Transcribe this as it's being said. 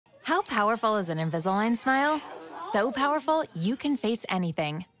How powerful is an Invisalign smile? So powerful, you can face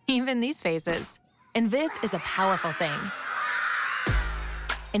anything, even these faces. Invis is a powerful thing.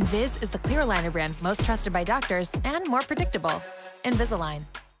 Invis is the clear aligner brand most trusted by doctors and more predictable. Invisalign.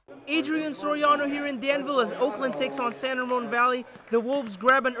 ADRIAN SORIANO here in Danville as Oakland takes on San Ramon Valley. The Wolves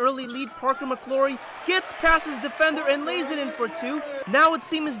grab an early lead. Parker McLaughry gets past his defender and lays it in for two. Now it's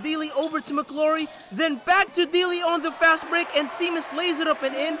SEAMUS DEALY over to McLaughry, then back to DEALY on the fast break, and SEAMUS lays it up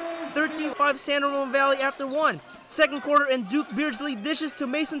and in. 13-5 San Ramon Valley after one. Second quarter, and Duke BEARDSLEE dishes to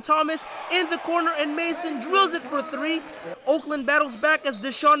Mason Thomas in the corner, and Mason drills it for three. Oakland battles back as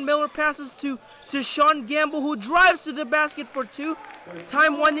DESHAWN passes to Sean Gamble, who drives to the basket for two.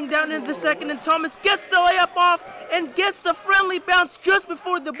 Time winding down in the second, and Thomas gets the layup off and gets the friendly bounce just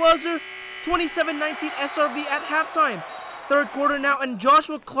before the buzzer. 27-19 SRV at halftime. Third quarter now, and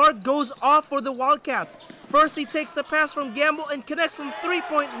Joshua Clark goes off for the Wildcats. First, he takes the pass from Gamble and connects from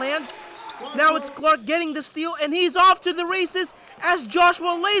three-point land. Now it's Clark getting the steal, and he's off to the races as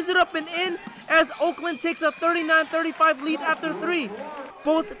Joshua lays it up and in as Oakland takes a 39-35 lead after three.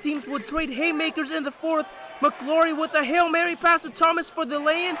 Both teams would trade haymakers in the fourth. McLaughry with a Hail Mary pass to Thomas for the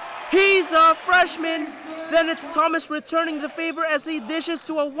lay-in. He's a freshman. Then it's Thomas returning the favor as he dishes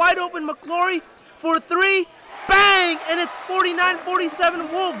to a wide-open McLaughry for three. Bang! And it's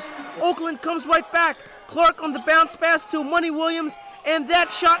 49-47 Wolves. Oakland comes right back. Clark on the bounce pass to Money Williams, and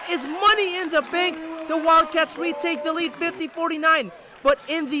that shot is money in the bank. The Wildcats retake the lead 50-49. But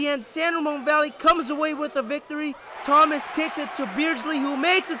in the end, San Ramon Valley comes away with a victory. Thomas kicks it to Beardsley, who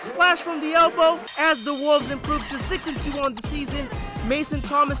makes it splash from the elbow as the Wolves improve to 6-2 on the season. Mason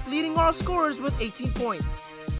Thomas leading all scorers with 18 points.